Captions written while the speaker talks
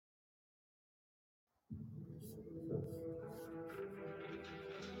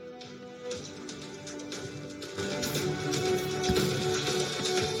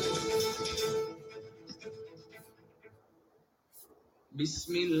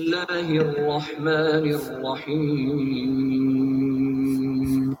بسم الله الرحمن الرحيم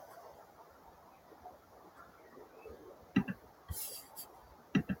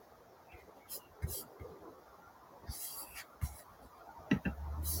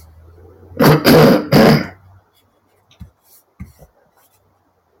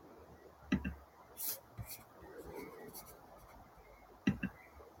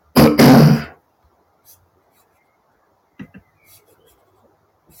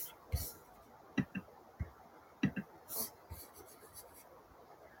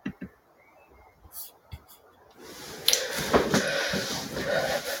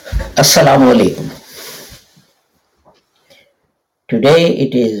Assalamu alaikum. Today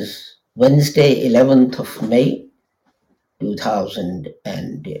it is Wednesday, 11th of May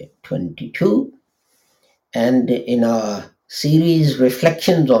 2022, and in our series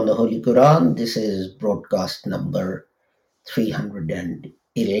Reflections on the Holy Quran, this is broadcast number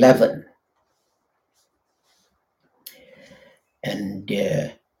 311. And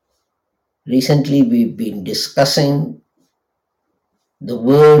recently we've been discussing the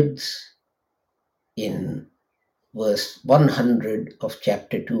words in verse 100 of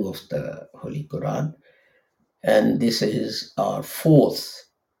chapter 2 of the Holy Quran, and this is our fourth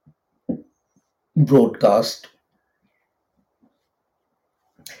broadcast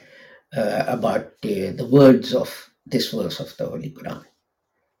about the words of this verse of the Holy Quran.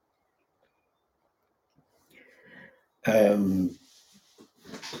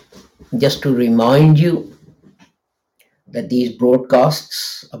 Just to remind you that these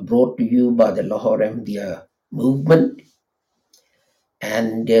broadcasts are brought to you by the Lahore Ahmadiyya movement,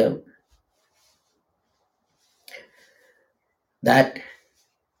 and that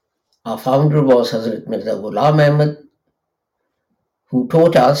our founder was Hazrat Mirza Ghulam Ahmad, who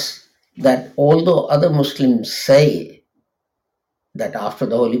taught us that although other Muslims say that after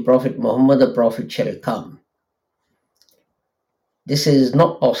the Holy Prophet Muhammad, a prophet shall come, this is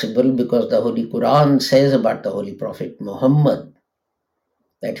not possible because the Holy Quran says about the Holy Prophet Muhammad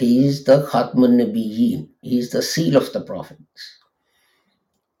that he is the Khatmun Nabiyyin, he is the seal of the prophets.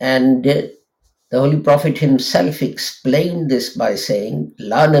 And the Holy Prophet himself explained this by saying,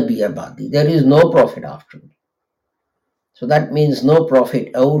 La Nabi Abadi, there is no prophet after me. So that means no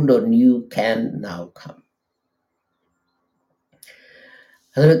prophet, old or new, can now come.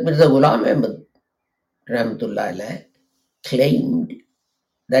 Hazrat Mirza Ghulam Ahmad Rahmatullah Alayh claimed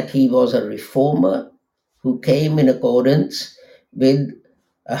that he was a reformer who came in accordance with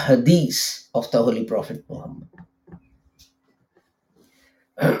a hadith of the Holy Prophet Muhammad.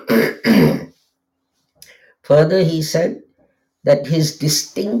 Further, he said that his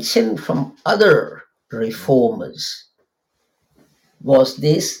distinction from other reformers was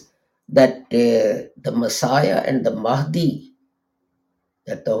this, that the Messiah and the Mahdi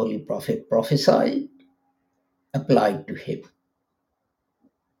that the Holy Prophet prophesied applied to him.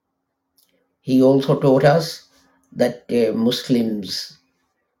 He also taught us that Muslims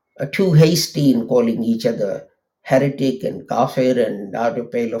are too hasty in calling each other heretic and kafir and out of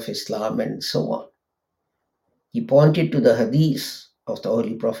pale of Islam and so on. He pointed to the hadith of the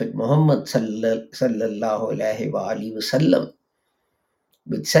Holy Prophet Muhammad sallallahu alaihi wasallam,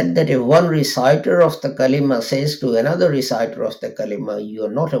 which said that if one reciter of the kalima says to another reciter of the kalima, you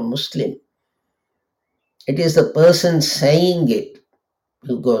are not a Muslim, it is the person saying it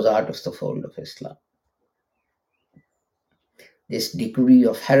who goes out of the fold of Islam. This decree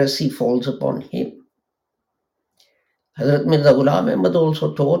of heresy falls upon him. Hazrat Mirza Ghulam Ahmad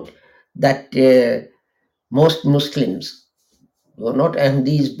also taught that most Muslims who are not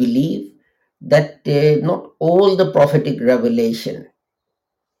Ahmadis believe that not all the prophetic revelation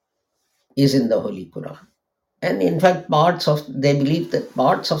is in the Holy Quran. And in fact, they believe that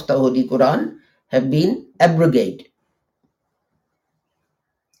parts of the Holy Quran have been abrogated.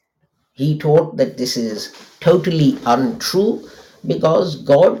 He taught that this is totally untrue because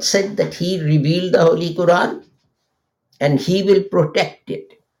God said that He revealed the Holy Quran and He will protect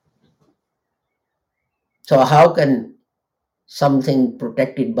it. So how can something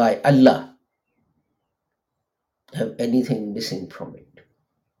protected by Allah have anything missing from it?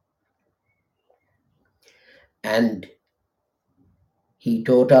 And he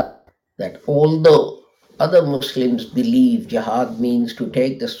taught us that although other Muslims believe jihad means to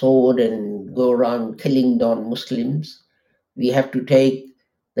take the sword and go around killing non-Muslims, we have to take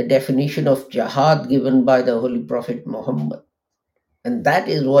the definition of jihad given by the Holy Prophet Muhammad. And that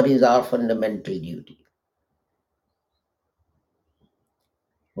is what is our fundamental duty.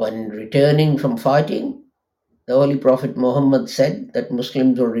 When returning from fighting, the Holy Prophet Muhammad said that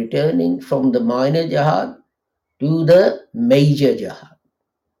Muslims were returning from the minor jihad to the major jihad.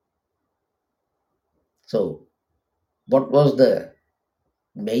 So, what was the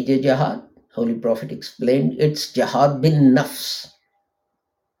major jihad? Holy Prophet explained it's jihad bin nafs.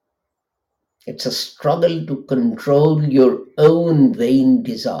 It's a struggle to control your own vain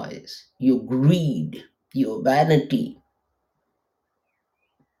desires, your greed, your vanity,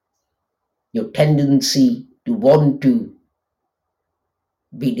 your tendency to want to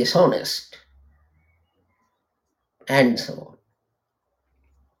be dishonest, and so on.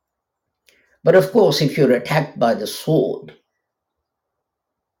 But of course, if you're attacked by the sword,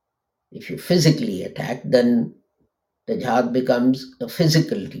 if you're physically attacked, then the jihad becomes a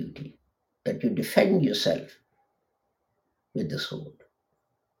physical duty that you defend yourself with the sword.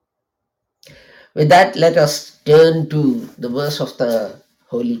 With that, let us turn to the verse of the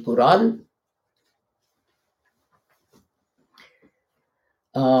Holy Quran.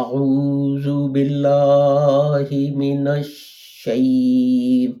 أعوذ بالله من الشيطان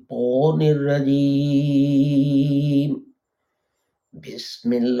الرجيم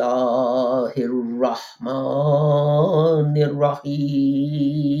بسم الله الرحمن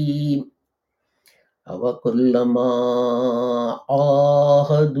الرحيم أَوَكُلَّمَا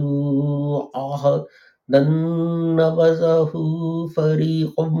عَاهَدُوا عَهْدًا نَبَذَهُ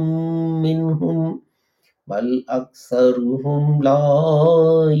فَرِيقٌ مِّنْهُم بَلْ أَكْثَرُهُمْ لَا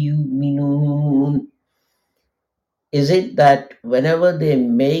يُؤْمِنُونَ. Is it that whenever they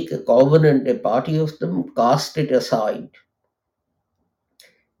make a covenant, a party of them cast it aside?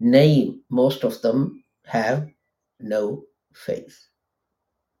 Nay, most of them have no faith.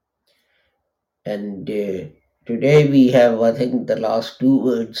 And today we have, I think, the last two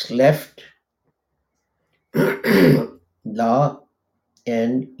words left, la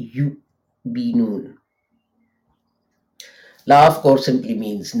and yu'minun. La, of course, simply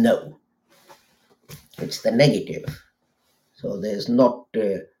means no. It's the negative. So there's not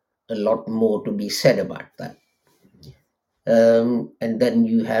a lot more to be said about that. And then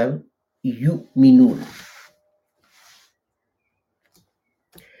you have yu'minun.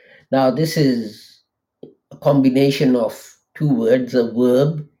 Now, this is a combination of two words, a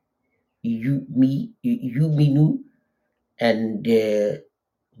verb, yuminu, and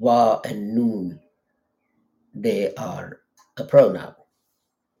wa and noon. They are a pronoun.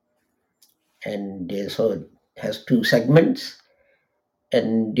 And so it has two segments.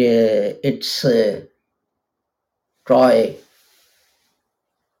 And its tri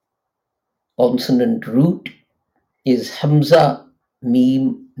consonant root is Hamza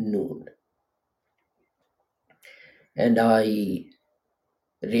Mim Noon. And I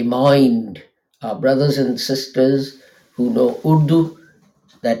remind our brothers and sisters who know Urdu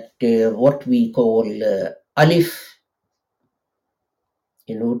that what we call Alif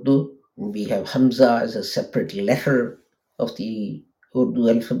in Urdu, we have Hamza as a separate letter of the Urdu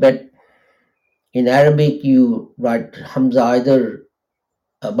alphabet. In Arabic, you write Hamza either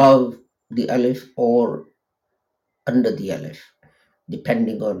above the Alif or under the Alif,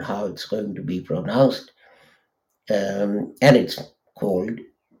 depending on how it's going to be pronounced. And it's called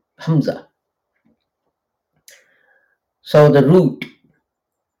Hamza. So the root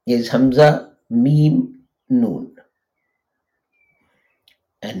is Hamza Mim Noon.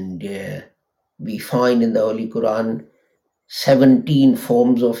 And we find in the Holy Quran 17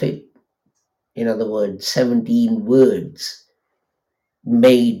 forms of it. In other words, 17 words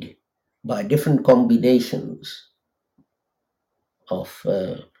made by different combinations of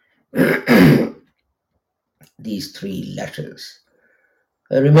these three letters.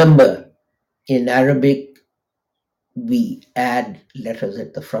 Remember, in Arabic, we add letters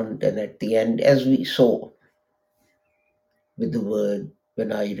at the front and at the end, as we saw with the word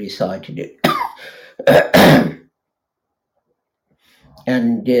when I recited it.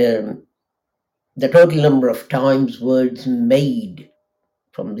 And the total number of times words made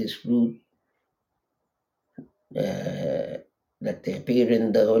from this root that they appear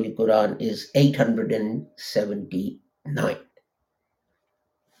in the Holy Quran is 879.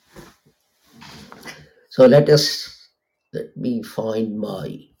 So let me find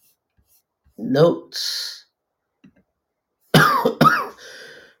my notes.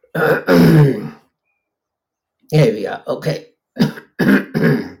 Here we are. Okay.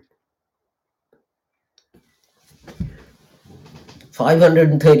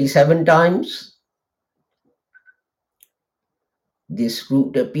 537 times this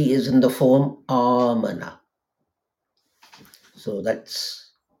root appears in the form amana. So that's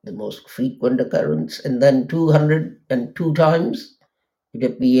the most frequent occurrence. And then 202 times it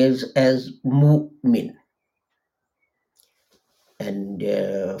appears as mu'min. And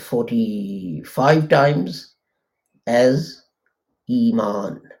 45 times as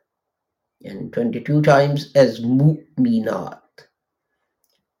iman. and 22 times as mu'minat.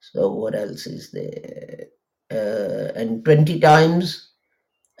 So what else is there? And 20 times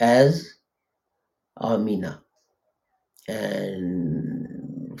as Amina,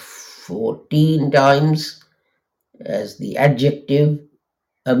 and 14 times as the adjective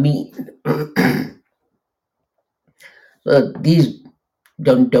Amin. So these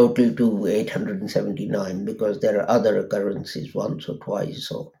don't total to 879 because there are other occurrences once or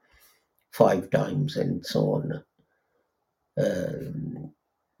twice or 5 times and so on,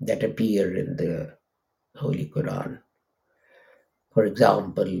 that appear in the Holy Quran. For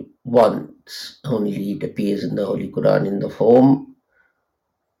example, once only it appears in the Holy Quran in the form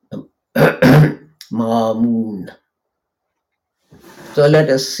Mamun. So let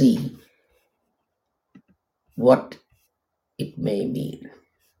us see what it may mean.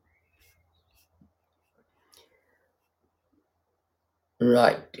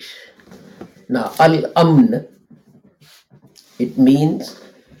 Right. Now, Al-Amn, it means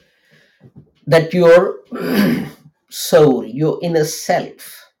that your soul, your inner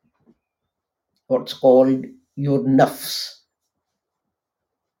self, what's called your nafs,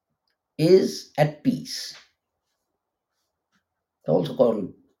 is at peace. Also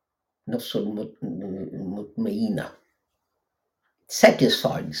called nafsul mutmaina,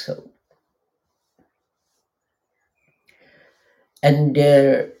 satisfied soul. And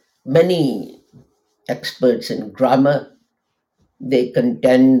many experts in grammar, they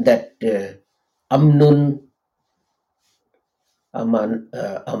contend that amnun,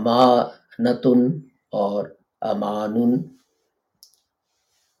 amanatun, or amanun,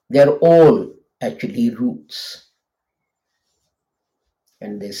 they're all actually roots.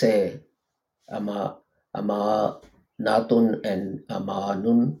 And they say amanatun and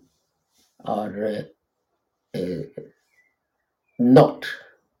amanun are not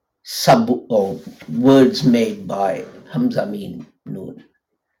sub or words made by Hamza Meen Noon.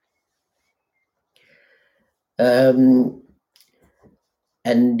 And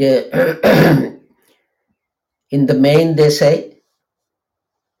in the main, they say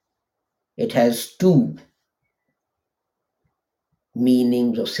it has two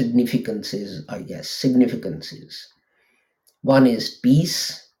meanings or significances, I guess. Significances. One is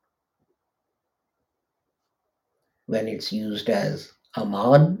peace, when it's used as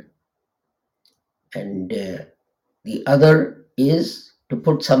aman, and the other is to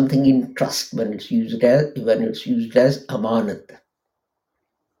put something in trust when it's used as amanat.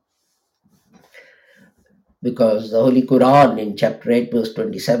 Because the Holy Quran in chapter 8, verse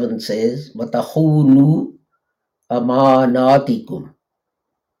 27 says, "Watahunu amanatikum,"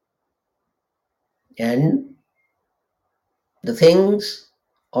 and the things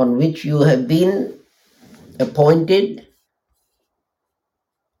on which you have been appointed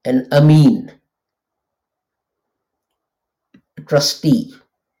an amin, a trustee.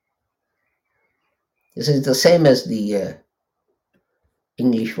 This is the same as the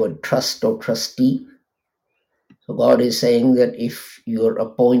English word trust or trustee. So God is saying that if you're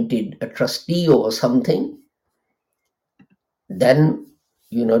appointed a trustee over something, then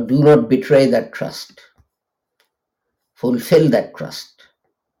do not betray that trust. Fulfill that trust.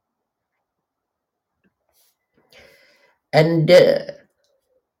 And the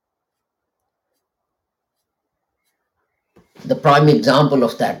prime example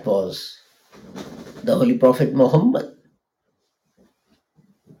of that was the Holy Prophet Muhammad.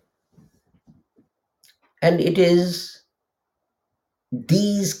 And it is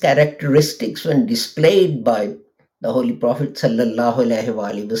these characteristics, when displayed by the Holy Prophet sallallahu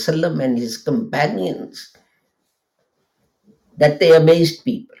alaihi wasallam and his companions, that they amazed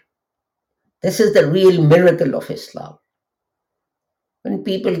people. This is the real miracle of Islam. When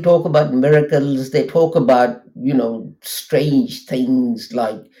people talk about miracles, they talk about, strange things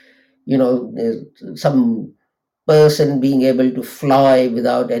like, there's some person being able to fly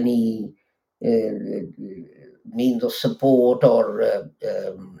without any means of support or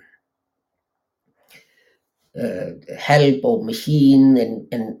help or machine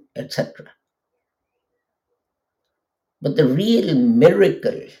and etc. But the real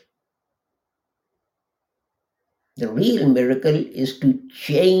miracle is to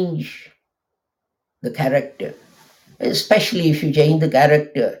change the character, especially if you change the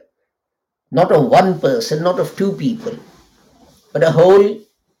character not of one person, not of two people, but a whole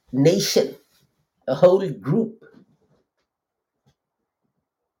nation, a whole group.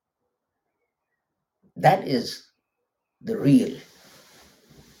 That is the real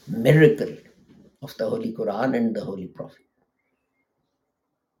miracle of the Holy Quran and the Holy Prophet.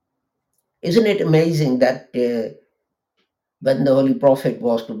 Isn't it amazing that when the Holy Prophet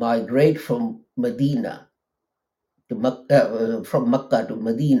was to migrate from Medina to from Mecca to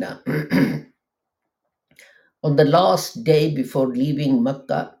Medina, on the last day before leaving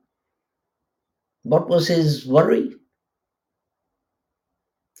Mecca, what was his worry?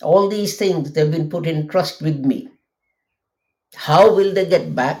 All these things, they've been put in trust with me. How will they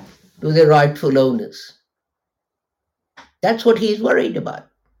get back to their rightful owners? That's what he's worried about.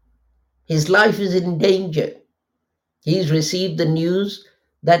 His life is in danger. He's received the news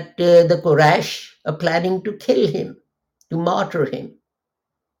that the Quraysh are planning to kill him, to martyr him.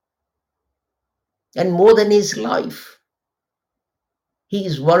 And more than his life,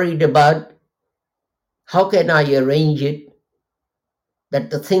 he's worried about how can I arrange it that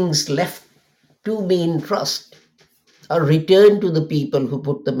the things left to me in trust are returned to the people who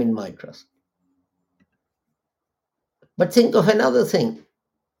put them in my trust. But think of another thing.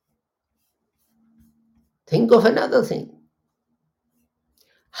 Think of another thing.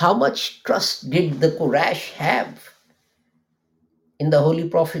 How much trust did the Quraysh have in the Holy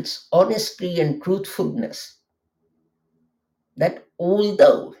Prophet's honesty and truthfulness that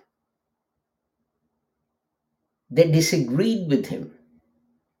although they disagreed with him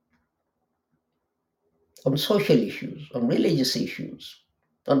on social issues, on religious issues,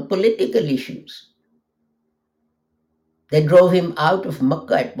 on political issues, they drove him out of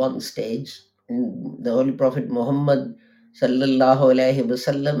Mecca at one stage. And the Holy Prophet Muhammad sallallahu alaihi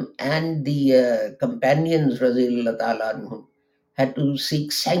wasallam and the companions radhiyallahu ta'ala anhum had to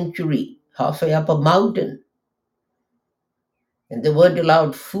seek sanctuary halfway up a mountain, and they weren't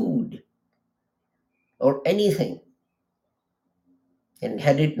allowed food or anything. And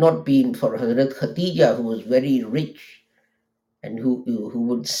had it not been for Hazrat Khatija, who was very rich and who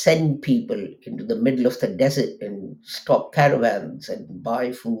would send people into the middle of the desert and stop caravans and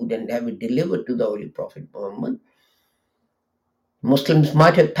buy food and have it delivered to the Holy Prophet Muhammad, Muslims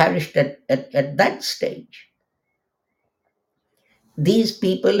might have perished at that stage. These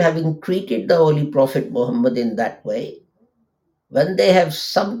people, having treated the Holy Prophet Muhammad in that way, when they have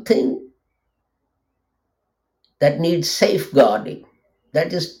something that needs safeguarding,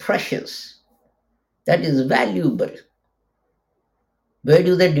 that is precious, that is valuable, where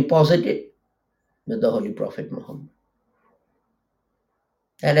do they deposit it? With the Holy Prophet Muhammad.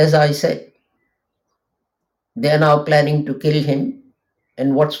 And as I said, they are now planning to kill him.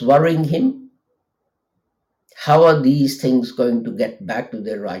 And what's worrying him? How are these things going to get back to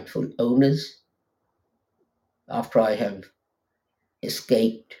their rightful owners after I have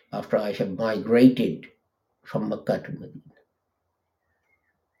escaped, after I have migrated from Makkah to Medina?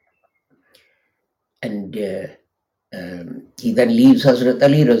 And he then leaves Hazrat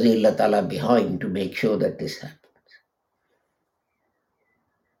Ali Razillah Ta'ala behind to make sure that this happens.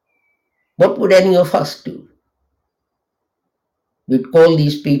 What would any of us do? We'd call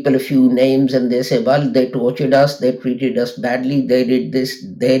these people a few names and they say, well, they tortured us, they treated us badly, they did this,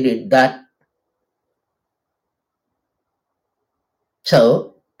 they did that.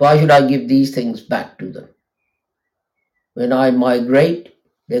 So, why should I give these things back to them? When I migrate,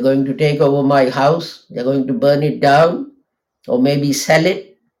 they're going to take over my house, they're going to burn it down, or maybe sell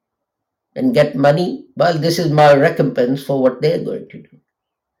it and get money. Well, this is my recompense for what they're going to do.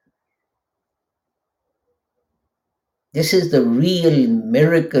 This is the real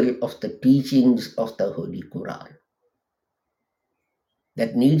miracle of the teachings of the Holy Quran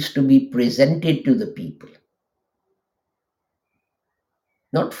that needs to be presented to the people.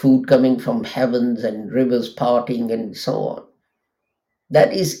 Not food coming from heavens and rivers parting and so on.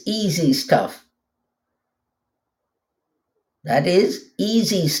 That is easy stuff. That is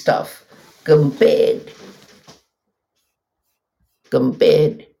easy stuff compared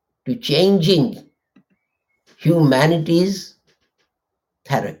to changing humanity's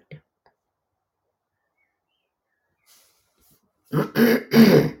character.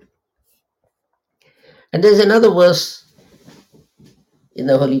 And there's another verse in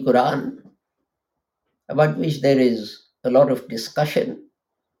the Holy Quran about which there is a lot of discussion,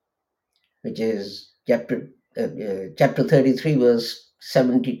 which is chapter 33, verse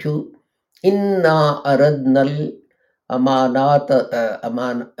 72. Inna aradnal amanata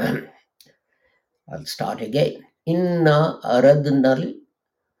I'll start again. Inna aradnal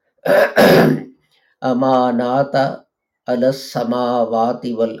amanata ala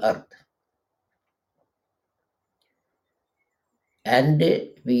samawati wal ard. And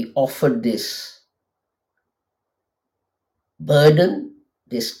we offered this burden,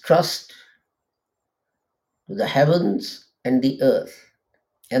 this trust to the heavens and the earth,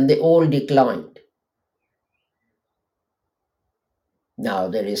 and they all declined. Now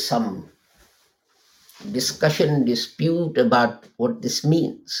there is some discussion, dispute about what this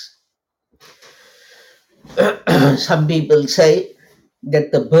means. Some people say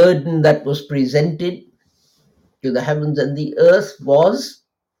that the burden that was presented to the heavens and the earth was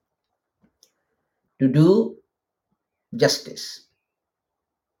to do justice.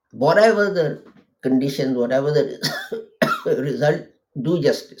 Whatever the conditions, whatever the result, do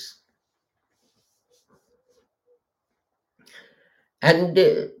justice. And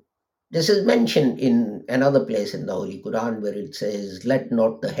this is mentioned in another place in the Holy Quran where it says, "Let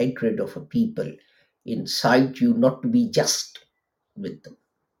not the hatred of a people incite you not to be just with them."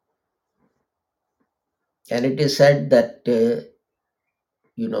 And it is said that, this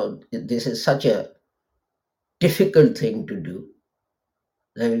is such a difficult thing to do.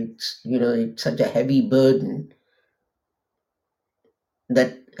 That it's such a heavy burden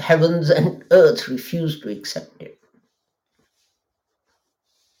that heavens and earth refuse to accept it.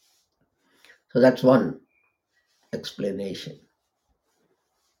 So that's one explanation.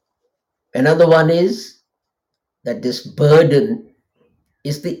 Another one is that this burden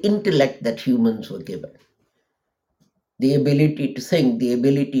is the intellect that humans were given. The ability to think, the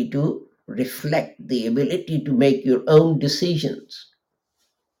ability to reflect, the ability to make your own decisions.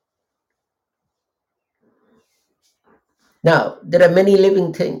 Now, there are many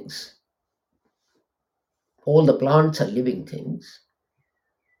living things. All the plants are living things,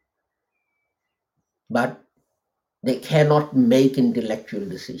 but they cannot make intellectual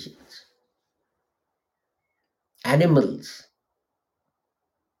decisions. Animals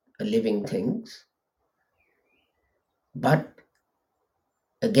are living things, but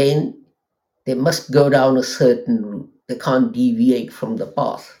again, they must go down a certain route. They can't deviate from the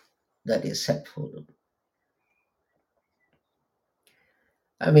path that is set for them.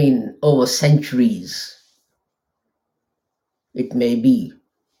 I mean, over centuries, it may be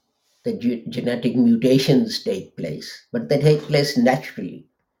that genetic mutations take place, but they take place naturally.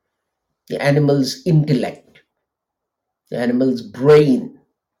 The animal's intellect, the animal's brain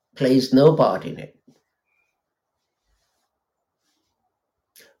plays no part in it.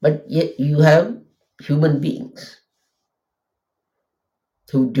 But yet you have human beings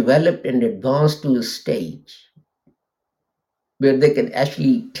who developed and advanced to a stage where they can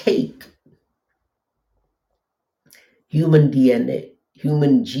actually take human DNA,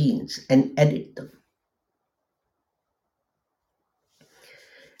 human genes, and edit them.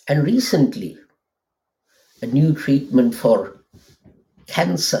 And recently, a new treatment for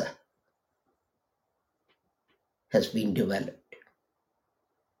cancer has been developed.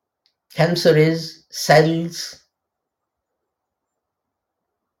 Cancer is cells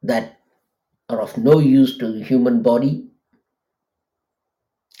that are of no use to the human body,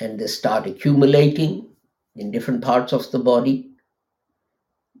 and they start accumulating in different parts of the body,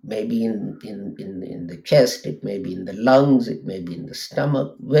 maybe in the chest, it may be in the lungs, it may be in the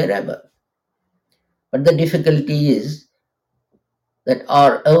stomach, wherever. But the difficulty is that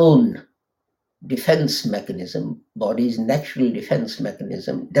our own defense mechanism, body's natural defense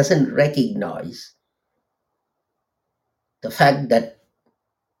mechanism, doesn't recognize the fact that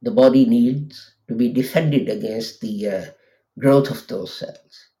the body needs to be defended against the growth of those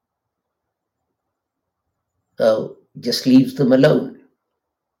cells. So just leaves them alone.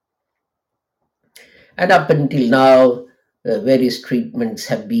 And up until now, various treatments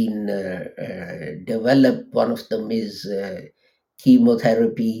have been developed. One of them is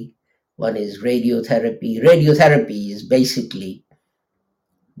chemotherapy, one is radiotherapy. Radiotherapy is basically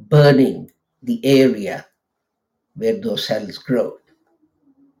burning the area where those cells grow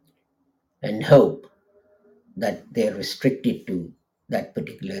and hope that they're restricted to that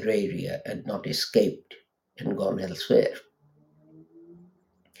particular area and not escaped and gone elsewhere.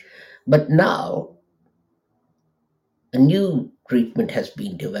 But now a new treatment has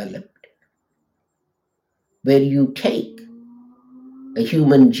been developed where you take a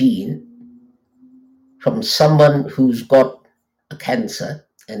human gene from someone who's got a cancer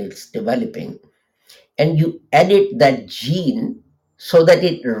and it's developing, and you edit that gene so that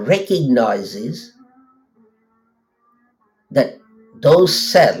it recognizes that those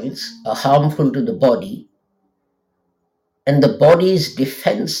cells are harmful to the body, and the body's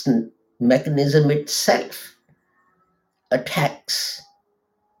defense mechanism itself attacks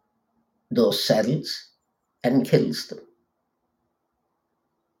those cells and kills them.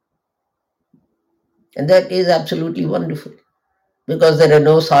 And that is absolutely wonderful because there are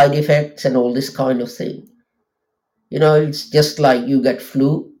no side effects and all this kind of thing. It's just like you get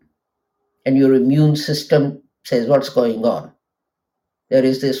flu and your immune system says, "What's going on? There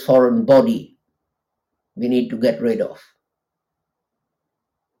is this foreign body we need to get rid of."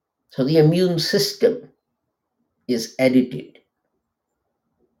 So the immune system is edited,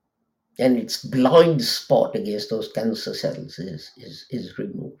 and its blind spot against those cancer cells is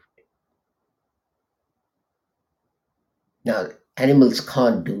removed. Now, animals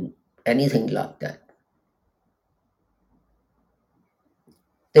can't do anything like that.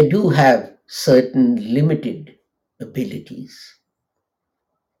 They do have certain limited abilities.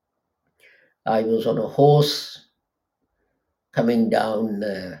 I was on a horse coming down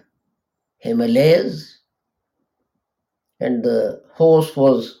the Himalayas, and the horse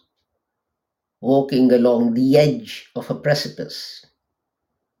was walking along the edge of a precipice.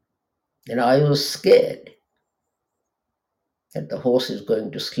 And I was scared that the horse is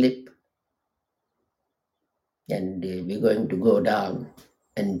going to slip and we're going to go down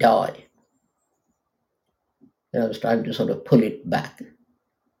and die. And I was trying to sort of pull it back.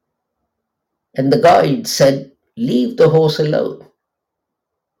 And the guide said, "Leave the horse alone.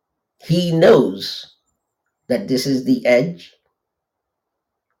 He knows that this is the edge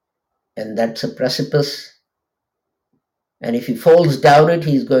and that's a precipice. And if he falls down it,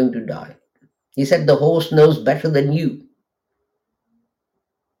 he's going to die." He said, "The horse knows better than you."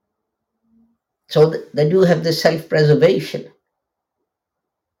 So they do have this self preservation,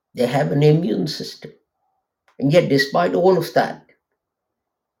 they have an immune system. And yet, despite all of that,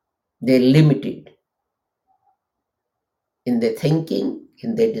 they're limited in their thinking,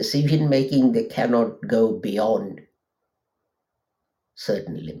 in their decision making. They cannot go beyond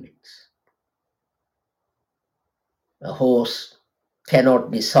certain limits. A horse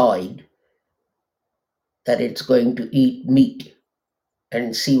cannot decide that it's going to eat meat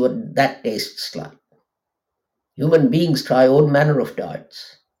and see what that tastes like. Human beings try all manner of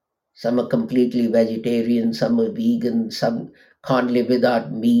diets. Some are completely vegetarian, some are vegan, some can't live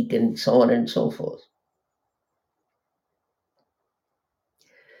without meat, and so on and so forth.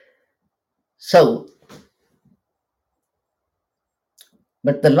 So,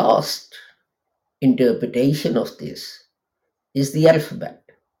 but the last interpretation of this is the alphabet,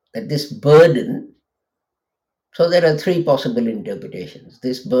 that this burden. So there are three possible interpretations.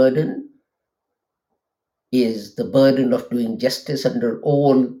 This burden is the burden of doing justice under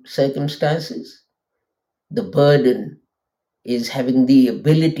all circumstances. The burden is having the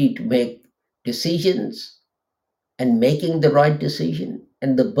ability to make decisions and making the right decision.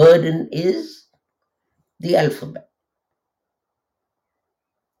 And the burden is the alphabet.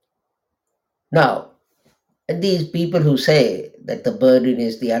 Now, and these people who say that the burden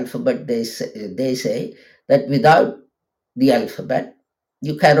is the alphabet, they say that without the alphabet,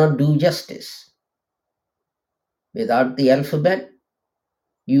 you cannot do justice. Without the alphabet,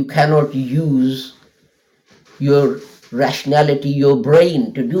 you cannot use your rationality, your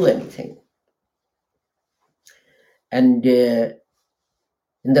brain to do anything. And in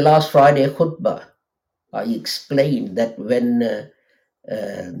the last Friday khutbah, I explained that when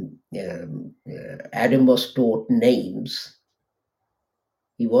Adam was taught names,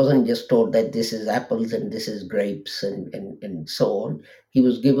 he wasn't just taught that this is apples and this is grapes and so on. He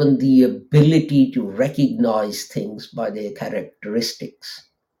was given the ability to recognize things by their characteristics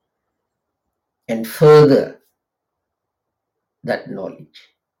and further that knowledge.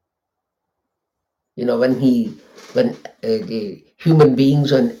 You know, when the human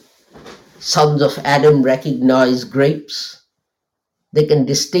beings and sons of Adam recognize grapes, they can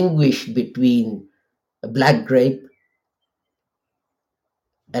distinguish between a black grape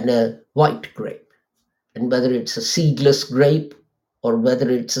and a white grape, and whether it's a seedless grape or whether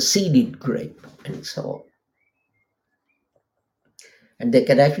it's a seeded grape, and so on. And they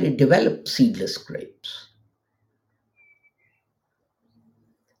can actually develop seedless grapes.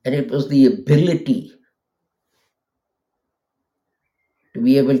 And it was the ability to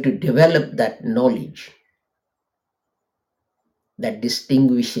be able to develop that knowledge that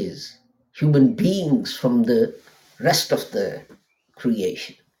distinguishes human beings from the rest of the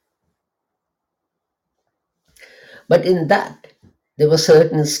creation. But in that, there were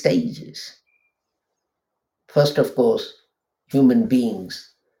certain stages. First, of course, human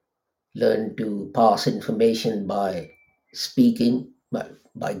beings learn to pass information by speaking, well,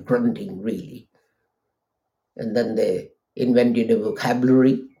 by grunting, really. And then they invented a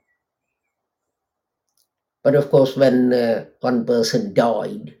vocabulary. But of course, when one person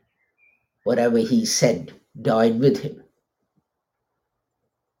died, whatever he said died with him.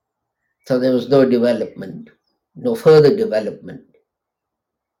 So there was no development, no further development.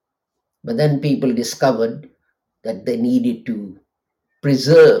 But then people discovered that they needed to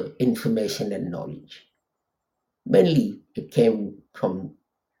preserve information and knowledge. Mainly it came from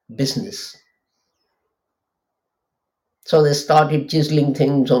business. So they started chiseling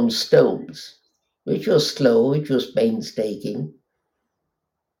things on stones which was slow, which was painstaking,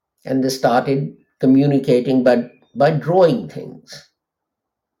 and they started communicating by drawing things.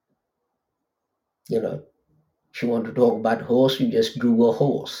 You know, if you want to talk about horse, you just drew a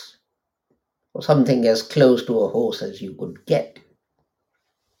horse, or something as close to a horse as you could get.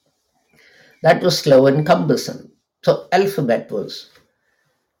 That was slow and cumbersome. So alphabet was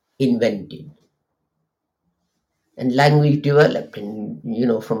invented and language developed,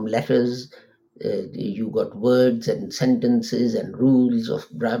 and from letters, you got words and sentences and rules of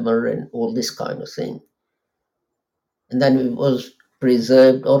grammar and all this kind of thing. And then it was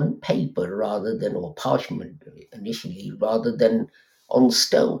preserved on paper rather than, or parchment initially, rather than on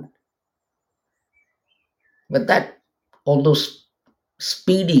stone. But that, although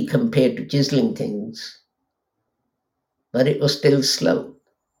speedy compared to chiseling things, but it was still slow,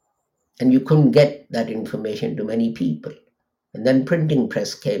 and you couldn't get that information to many people. And then printing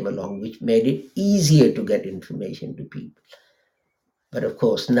press came along, which made it easier to get information to people. But of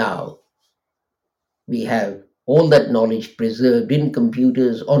course, now we have all that knowledge preserved in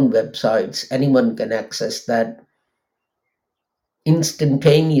computers, on websites. Anyone can access that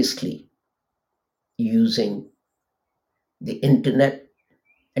instantaneously using the internet,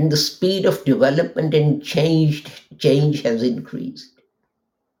 and the speed of development and change has increased.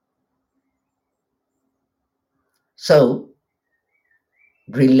 So,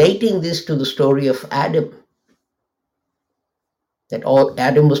 relating this to the story of Adam, that all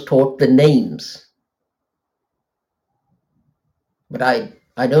Adam was taught the names, but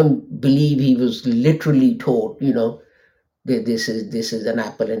I don't believe he was literally taught, this is an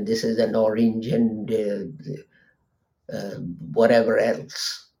apple and this is an orange and whatever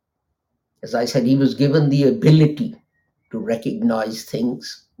else. As I said, he was given the ability to recognize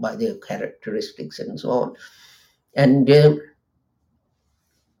things by their characteristics and so on, and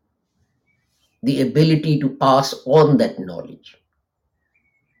the ability to pass on that knowledge.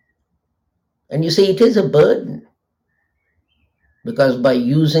 And you see, it is a burden, because by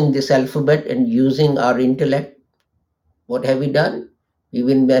using this alphabet and using our intellect, what have we done? We've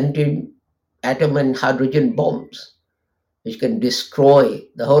invented atom and hydrogen bombs, which can destroy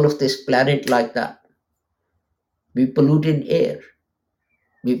the whole of this planet like that. We polluted air,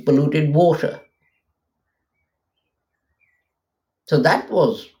 we polluted water. So that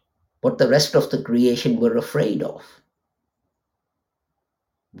was what the rest of the creation were afraid of.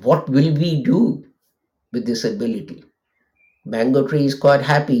 What will we do with this ability? Mango tree is quite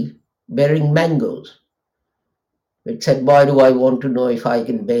happy bearing mangoes. It said, why do I want to know if I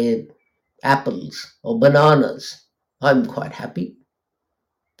can bear apples or bananas? I'm quite happy.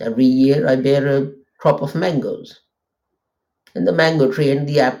 Every year I bear a crop of mangoes. And the mango tree and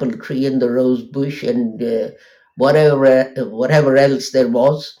the apple tree and the rose bush and whatever else there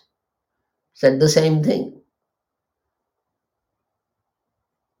was said the same thing.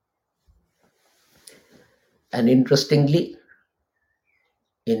 And interestingly,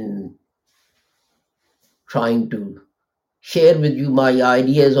 in trying to share with you my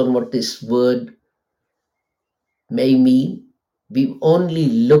ideas on what this word may mean, we've only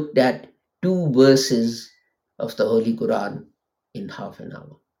looked at 2 verses of the Holy Quran in half an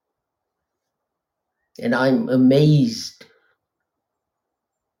hour. And I'm amazed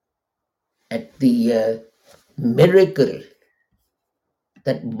at the miracle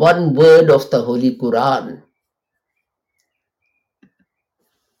that one word of the Holy Quran,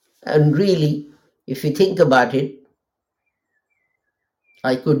 and really, if you think about it,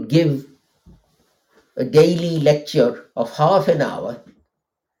 I could give a daily lecture of half an hour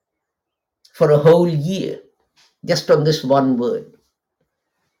for a whole year just on this one word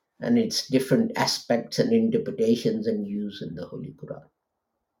and its different aspects and interpretations and use in the Holy Quran.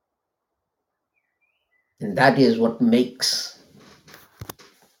 And that is what makes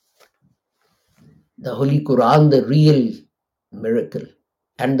the Holy Quran the real miracle,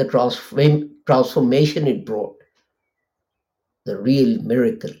 and the transformation it brought, the real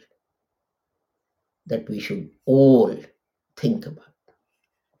miracle that we should all think about.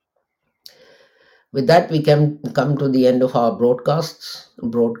 With that, we can come to the end of our broadcast.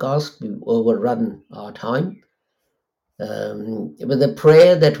 We've overrun our time. With a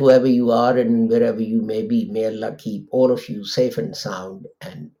prayer that whoever you are and wherever you may be, may Allah keep all of you safe and sound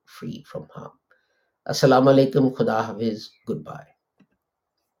and free from harm. Assalamu alaikum, Khuda Hafiz, goodbye.